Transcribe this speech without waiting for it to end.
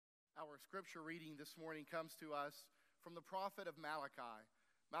Our scripture reading this morning comes to us from the prophet of Malachi.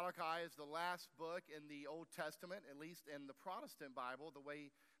 Malachi is the last book in the Old Testament, at least in the Protestant Bible, the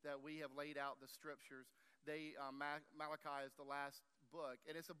way that we have laid out the scriptures. Malachi is the last book.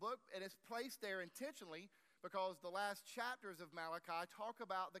 And it's a book, and it's placed there intentionally because the last chapters of Malachi talk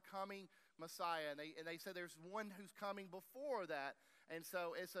about the coming Messiah. And they say there's one who's coming before that. And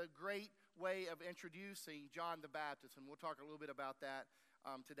so it's a great way of introducing John the Baptist. And we'll talk a little bit about that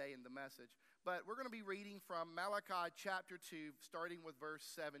today in the message. But we're going to be reading from Malachi chapter 2, starting with verse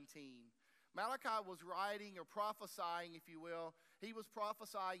 17. Malachi was writing or prophesying, if you will. He was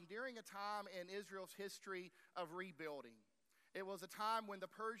prophesying during a time in Israel's history of rebuilding. It was a time when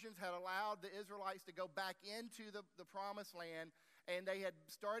the Persians had allowed the Israelites to go back into the promised land, and they had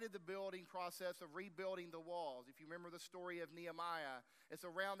started the building process of rebuilding the walls. If you remember the story of Nehemiah, it's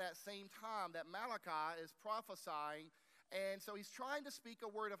around that same time that Malachi is prophesying. And so he's trying to speak a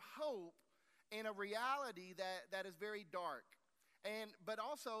word of hope in a reality that is very dark. But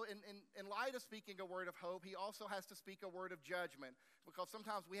also, in light of speaking a word of hope, he also has to speak a word of judgment, because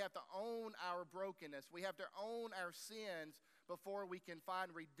sometimes we have to own our brokenness. We have to own our sins before we can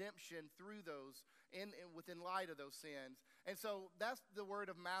find redemption through those, within light of those sins. And so that's the word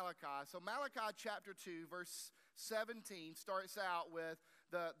of Malachi. So Malachi chapter 2, verse 17 starts out with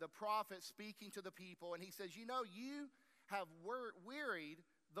the prophet speaking to the people, and he says, you have wearied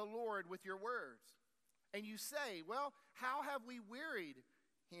the Lord with your words. And you say, well, how have we wearied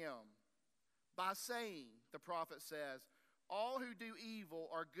him? By saying, the prophet says, all who do evil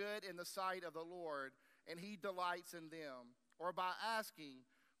are good in the sight of the Lord, and he delights in them. Or by asking,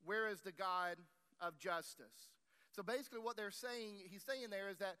 where is the God of justice? So basically what he's saying there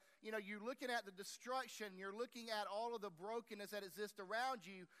is that, you're looking at the destruction, you're looking at all of the brokenness that exists around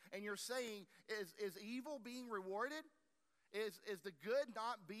you, and you're saying, is evil being rewarded? Is the good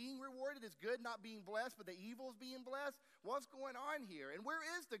not being rewarded? Is good not being blessed, but the evil is being blessed? What's going on here? And where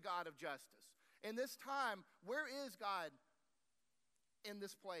is the God of justice? In this time, where is God in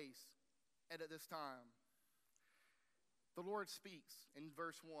this place and at this time? The Lord speaks in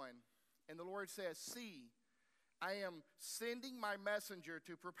verse 1, and the Lord says, see, I am sending my messenger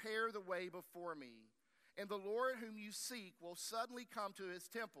to prepare the way before me, and the Lord whom you seek will suddenly come to his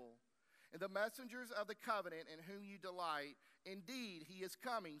temple. And the messengers of the covenant in whom you delight, indeed, he is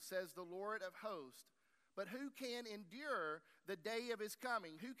coming, says the Lord of hosts. But who can endure the day of his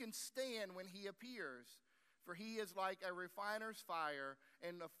coming? Who can stand when he appears? For he is like a refiner's fire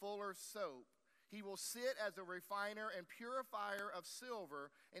and a fuller's soap. He will sit as a refiner and purifier of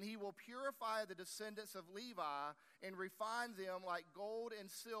silver, and he will purify the descendants of Levi and refine them like gold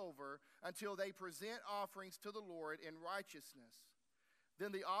and silver until they present offerings to the Lord in righteousness.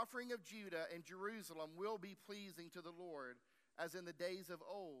 Then the offering of Judah and Jerusalem will be pleasing to the Lord, as in the days of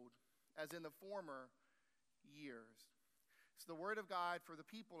old, as in the former years. It's the word of God for the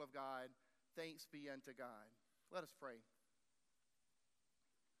people of God. Thanks be unto God. Let us pray.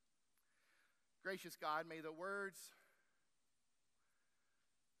 Gracious God, may the words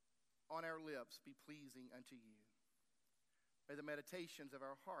on our lips be pleasing unto you. May the meditations of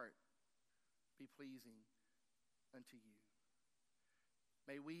our heart be pleasing unto you.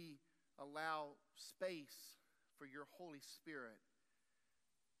 May we allow space for your Holy Spirit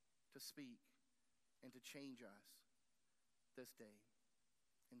to speak and to change us this day.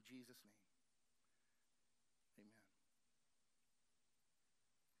 In Jesus' name, amen.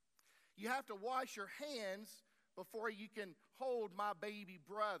 You have to wash your hands before you can hold my baby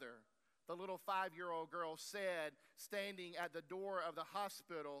brother, the little 5-year-old girl said, standing at the door of the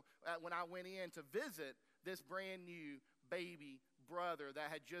hospital when I went in to visit this brand new baby brother that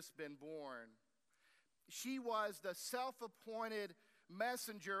had just been born. She was the self-appointed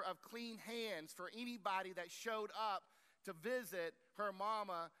messenger of clean hands for anybody that showed up to visit her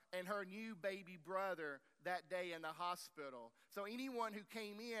mama and her new baby brother that day in the hospital. So anyone who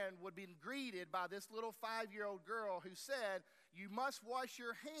came in would be greeted by this little 5-year-old girl who said, you must wash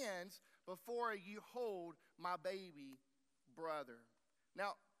your hands before you hold my baby brother.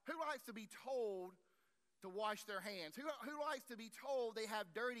 Now, who likes to be told to wash their hands? Who likes to be told they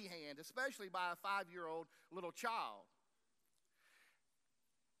have dirty hands, especially by a 5-year-old little child?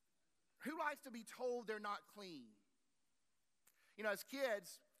 Who likes to be told they're not clean? As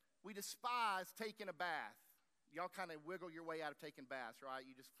kids, we despise taking a bath. Y'all kind of wiggle your way out of taking baths, right?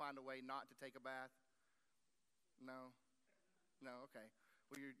 You just find a way not to take a bath? No? No, okay.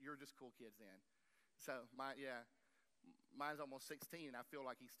 Well, you're just cool kids then. So, mine's almost 16, and I feel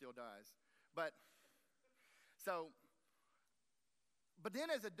like he still does. But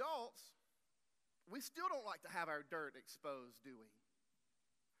then as adults, we still don't like to have our dirt exposed, do we?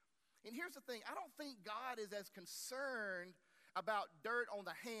 And here's the thing. I don't think God is as concerned about dirt on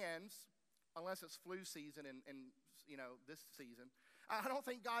the hands, unless it's flu season and this season. I don't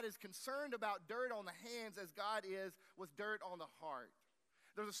think God is concerned about dirt on the hands as God is with dirt on the heart.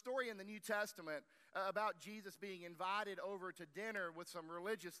 There's a story in the New Testament about Jesus being invited over to dinner with some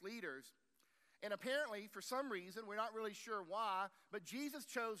religious leaders. And apparently, for some reason, we're not really sure why, but Jesus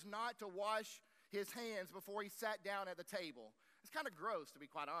chose not to wash his hands before he sat down at the table. It's kind of gross, to be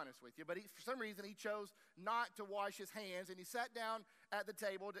quite honest with you, but for some reason he chose not to wash his hands, and he sat down at the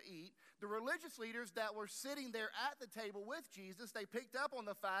table to eat. The religious leaders that were sitting there at the table with Jesus, they picked up on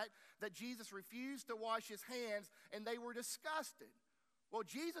the fact that Jesus refused to wash his hands, and they were disgusted. Well,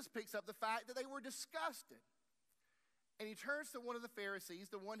 Jesus picks up the fact that they were disgusted. And he turns to one of the Pharisees,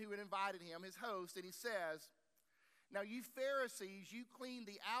 the one who had invited him, his host, and he says, "Now you Pharisees, you clean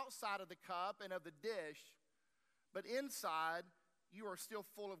the outside of the cup and of the dish, but inside you are still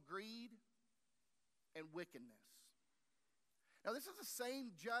full of greed and wickedness." Now this is the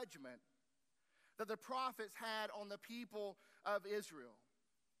same judgment that the prophets had on the people of Israel.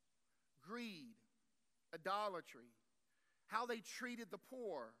 Greed, idolatry, how they treated the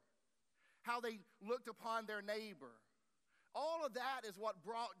poor, how they looked upon their neighbor. All of that is what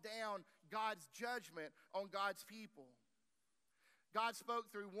brought down God's judgment on God's people. God spoke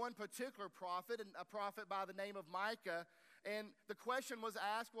through one particular prophet, a prophet by the name of Micah, and the question was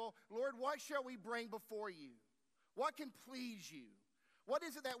asked, well, Lord, what shall we bring before you? What can please you? What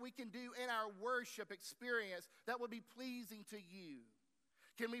is it that we can do in our worship experience that will be pleasing to you?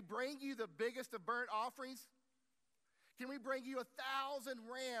 Can we bring you the biggest of burnt offerings? Can we bring you 1,000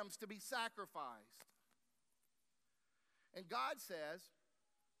 rams to be sacrificed? And God says,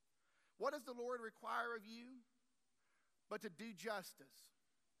 what does the Lord require of you? But to do justice,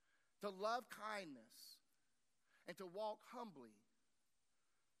 to love kindness, and to walk humbly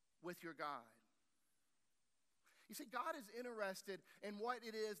with your God. You see, God is interested in what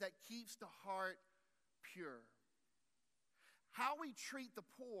it is that keeps the heart pure. How we treat the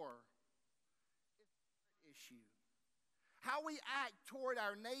poor is an issue. How we act toward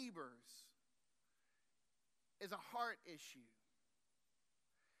our neighbors is a heart issue.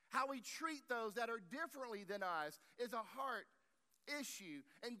 How we treat those that are differently than us is a heart issue.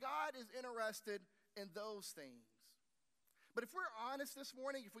 And God is interested in those things. But if we're honest this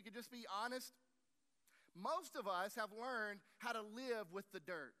morning, if we could just be honest, most of us have learned how to live with the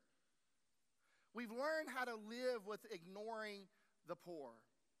dirt. We've learned how to live with ignoring the poor.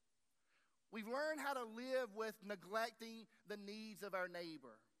 We've learned how to live with neglecting the needs of our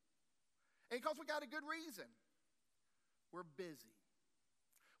neighbor. And because we got a good reason. We're busy.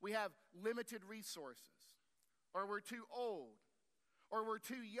 We have limited resources, or we're too old, or we're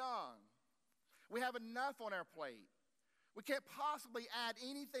too young. We have enough on our plate. We can't possibly add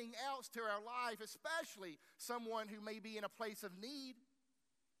anything else to our life, especially someone who may be in a place of need.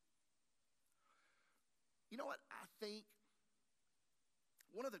 You know what I think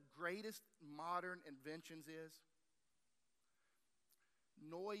one of the greatest modern inventions is?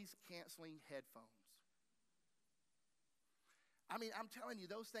 Noise-canceling headphones. I mean, I'm telling you,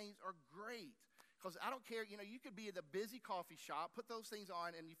 those things are great. Because I don't care, you could be at a busy coffee shop, put those things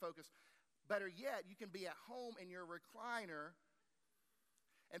on, and you focus. Better yet, you can be at home in your recliner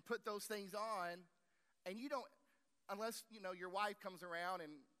and put those things on, and you don't, unless, your wife comes around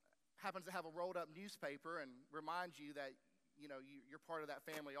and happens to have a rolled-up newspaper and reminds you that, you're part of that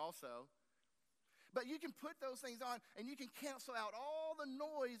family also. But you can put those things on, and you can cancel out all the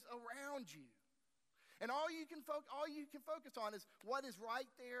noise around you. And all you can focus on is what is right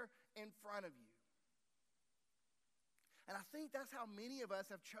there in front of you. And I think that's how many of us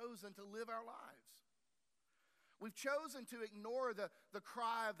have chosen to live our lives. We've chosen to ignore the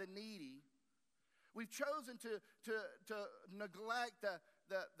cry of the needy. We've chosen to neglect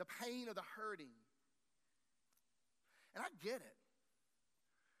the pain of the hurting. And I get it.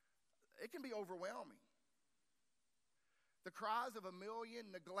 It can be overwhelming. The cries of 1 million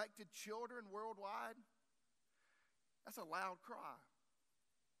neglected children worldwide, that's a loud cry.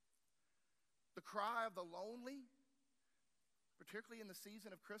 The cry of the lonely, particularly in the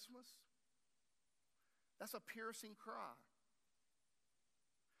season of Christmas, that's a piercing cry.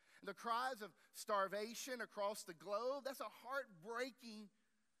 And the cries of starvation across the globe, that's a heartbreaking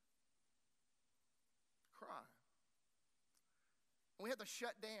cry. And we have to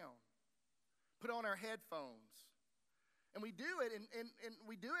shut down, put on our headphones. And we do it, and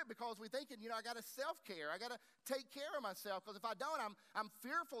we do it because we're thinking, I got to self-care. I got to take care of myself, because if I don't, I'm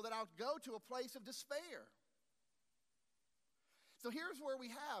fearful that I'll go to a place of despair. So here's where we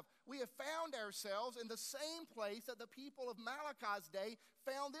have found ourselves in the same place that the people of Malachi's day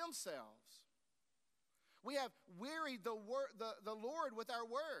found themselves. We have wearied the Lord with our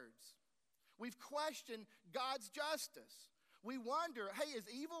words. We've questioned God's justice. We wonder, hey, is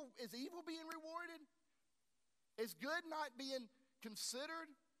evil being rewarded? Is good not being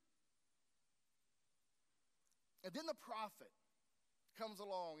considered? And then the prophet comes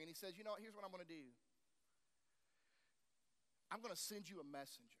along and he says, you know what, here's what I'm going to do. I'm going to send you a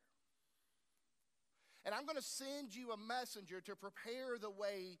messenger. And I'm going to send you a messenger to prepare the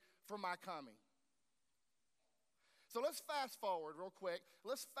way for my coming. So let's fast forward real quick.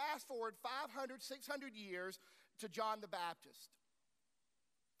 Let's fast forward 500, 600 years to John the Baptist.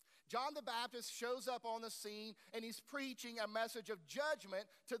 John the Baptist shows up on the scene and he's preaching a message of judgment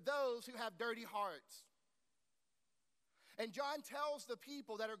to those who have dirty hearts. And John tells the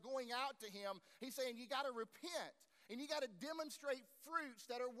people that are going out to him, he's saying, you got to repent and you got to demonstrate fruits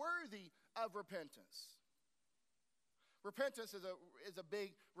that are worthy of repentance. Repentance is a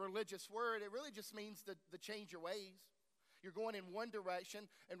big religious word. It really just means to change your ways. You're going in one direction,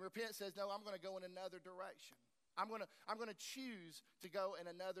 and repent says, no, I'm going to go in another direction. I'm going to choose to go in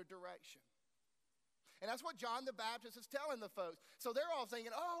another direction. And that's what John the Baptist is telling the folks. So they're all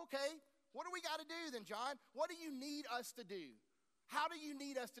thinking, oh, okay, what do we got to do then, John? What do you need us to do? How do you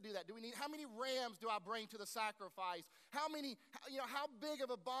need us to do that? How many rams do I bring to the sacrifice? How big of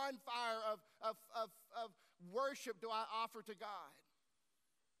a bonfire of worship do I offer to God?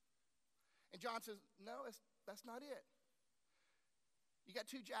 And John says, no, that's not it. You got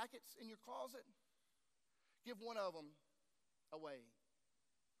 2 jackets in your closet? Give one of them away.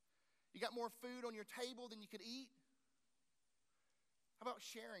 You got more food on your table than you could eat? How about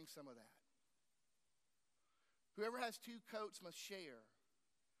sharing some of that? Whoever has 2 coats must share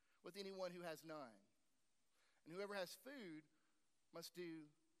with anyone who has none. And whoever has food must do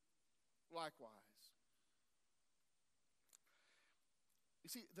likewise. You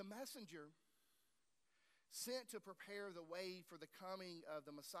see, the messenger sent to prepare the way for the coming of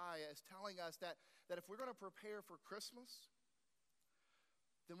the Messiah is telling us that if we're going to prepare for Christmas,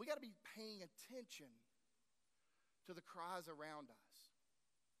 then we got to be paying attention to the cries around us.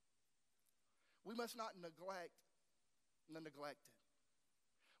 We must not neglect the neglected.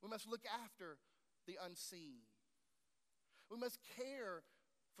 We must look after the unseen. We must care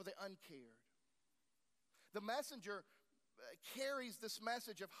for the uncared. The messenger carries this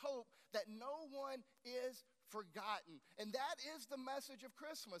message of hope that no one is forgotten. And that is the message of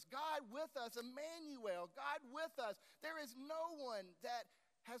Christmas. God with us, Emmanuel, God with us. There is no one that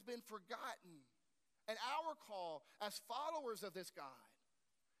has been forgotten. And our call as followers of this God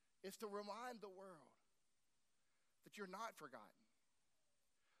is to remind the world that you're not forgotten,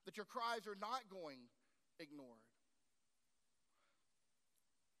 that your cries are not going ignored.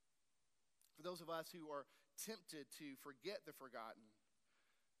 For those of us who are tempted to forget the forgotten,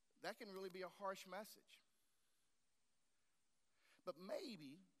 that can really be a harsh message. But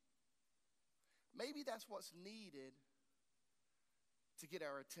maybe that's what's needed to get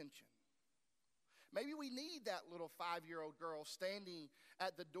our attention. Maybe we need that little 5-year-old girl standing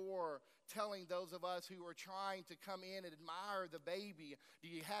at the door telling those of us who are trying to come in and admire the baby,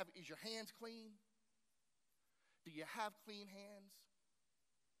 is your hands clean? Do you have clean hands?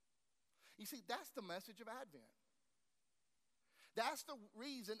 You see, that's the message of Advent. That's the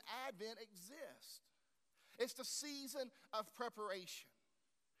reason Advent exists. It's the season of preparation.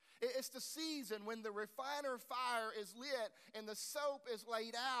 It's the season when the refiner fire is lit and the soap is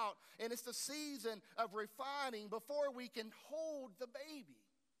laid out. And it's the season of refining before we can hold the baby.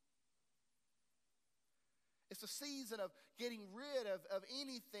 It's the season of getting rid of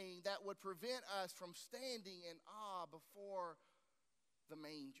anything that would prevent us from standing in awe before the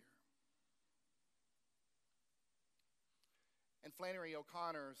manger. In Flannery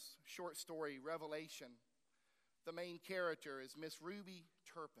O'Connor's short story, Revelation, the main character is Miss Ruby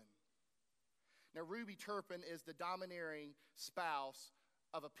Turpin. Now, Ruby Turpin is the domineering spouse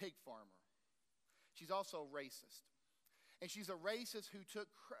of a pig farmer. She's also racist. And she's a racist who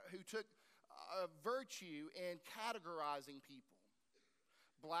took virtue in categorizing people.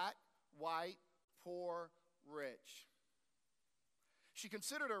 Black, white, poor, rich. She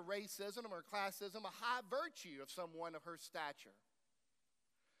considered her racism or classism a high virtue of someone of her stature.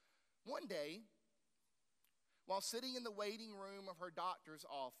 One day, while sitting in the waiting room of her doctor's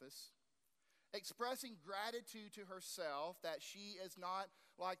office, expressing gratitude to herself that she is not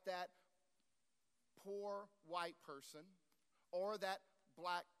like that poor white person or that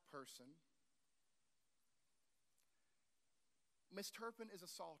black person, Miss Turpin is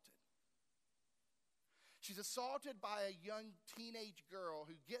assaulted. She's assaulted by a young teenage girl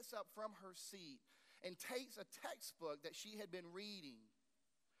who gets up from her seat and takes a textbook that she had been reading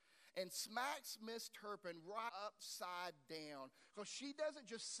and smacks Miss Turpin right upside down. Because she doesn't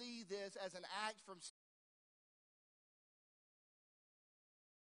just see this as an act from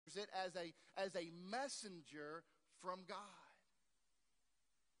it as a messenger from God.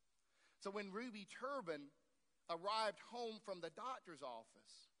 So when Ruby Turpin arrived home from the doctor's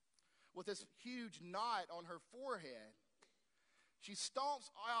office with this huge knot on her forehead, she stomps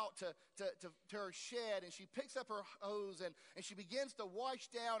out to her shed, and she picks up her hose, and she begins to wash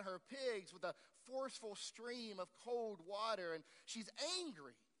down her pigs with a forceful stream of cold water, and she's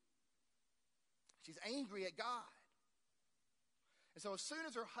angry. She's angry at God. And so as soon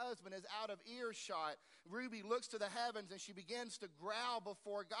as her husband is out of earshot, Ruby looks to the heavens and she begins to growl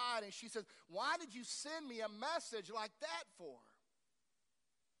before God, and she says, "Why did you send me a message like that for?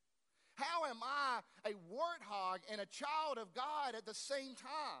 How am I a warthog and a child of God at the same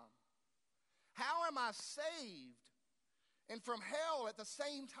time? How am I saved and from hell at the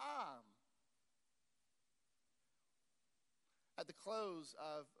same time?" At the close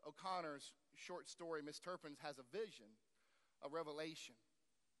of O'Connor's short story, Miss Turpin has a vision, a revelation.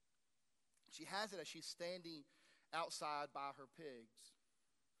 She has it as she's standing outside by her pigs.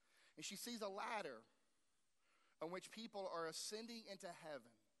 And she sees a ladder on which people are ascending into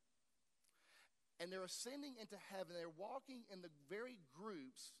heaven. And they're ascending into heaven. They're walking in the very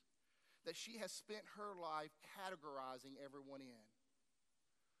groups that she has spent her life categorizing everyone in.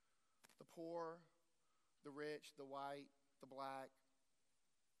 The poor, the rich, the white, the black.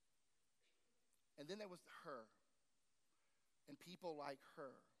 And then there was her. And people like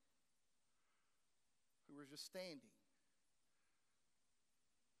her who were just standing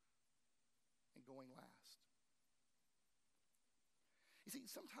and going last. You see,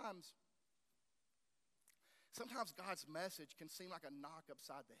 sometimes God's message can seem like a knock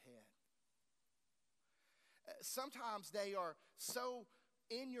upside the head. Sometimes they are so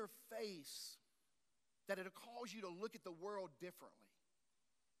in your face that it'll cause you to look at the world differently.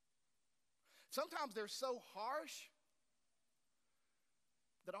 Sometimes they're so harsh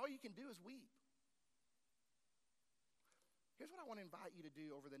that all you can do is weep. Here's what I want to invite you to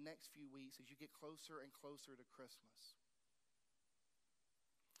do over the next few weeks as you get closer and closer to Christmas.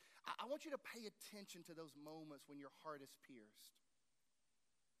 I want you to pay attention to those moments when your heart is pierced.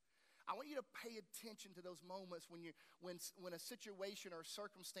 I want you to pay attention to those moments when a situation or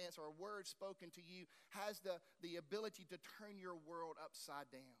circumstance or a word spoken to you has the ability to turn your world upside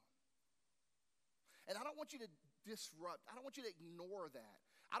down. And I don't want you to disrupt. I don't want you to ignore that.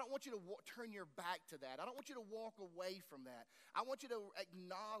 I don't want you to turn your back to that. I don't want you to walk away from that. I want you to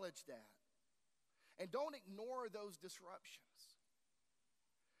acknowledge that. And don't ignore those disruptions.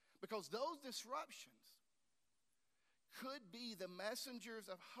 Because those disruptions could be the messengers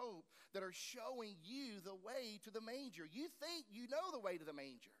of hope that are showing you the way to the manger. You think you know the way to the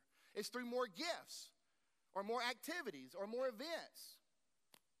manger. It's through more gifts or more activities or more events.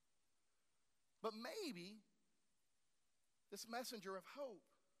 But maybe this messenger of hope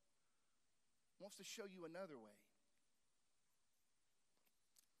wants to show you another way.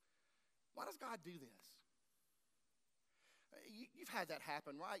 Why does God do this? You've had that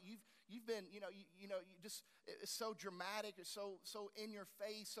happen, right? You've been, you just, it's so dramatic, it's so in your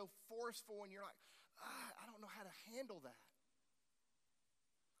face, so forceful, and you're like, I don't know how to handle that.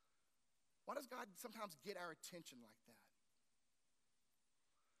 Why does God sometimes get our attention like that?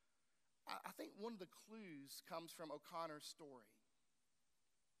 I think one of the clues comes from O'Connor's story.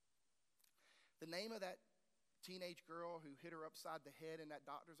 The name of that teenage girl who hit her upside the head in that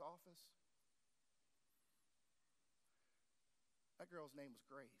doctor's office, that girl's name was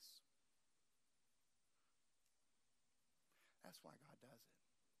Grace. That's why God does it.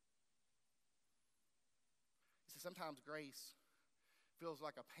 You see, sometimes grace feels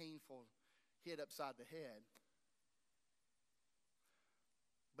like a painful hit upside the head,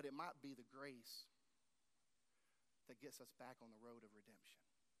 but it might be the grace that gets us back on the road of redemption.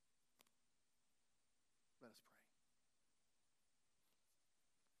 Let us pray.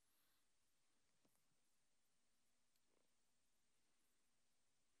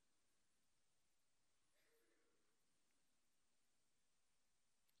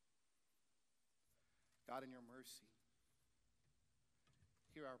 God, in your mercy,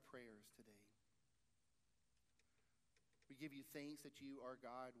 hear our prayers today. We give you thanks that you are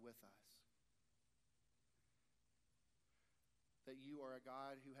God with us, that you are a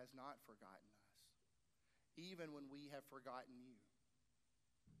God who has not forgotten us, even when we have forgotten you.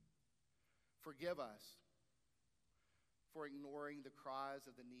 Forgive us for ignoring the cries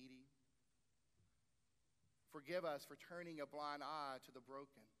of the needy. Forgive us for turning a blind eye to the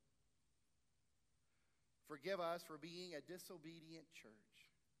broken. Forgive us for being a disobedient church.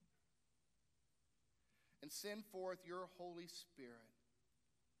 And send forth your Holy Spirit,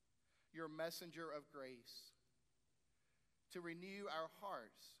 your messenger of grace, to renew our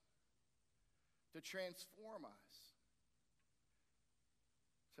hearts, to transform us,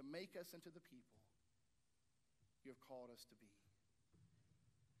 to make us into the people you have called us to be.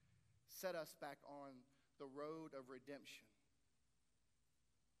 Set us back on the road of redemption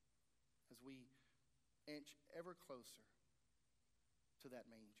as we inch ever closer to that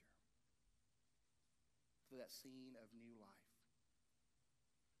manger, to that scene of new life.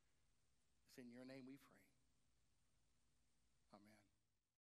 It's in your name we pray.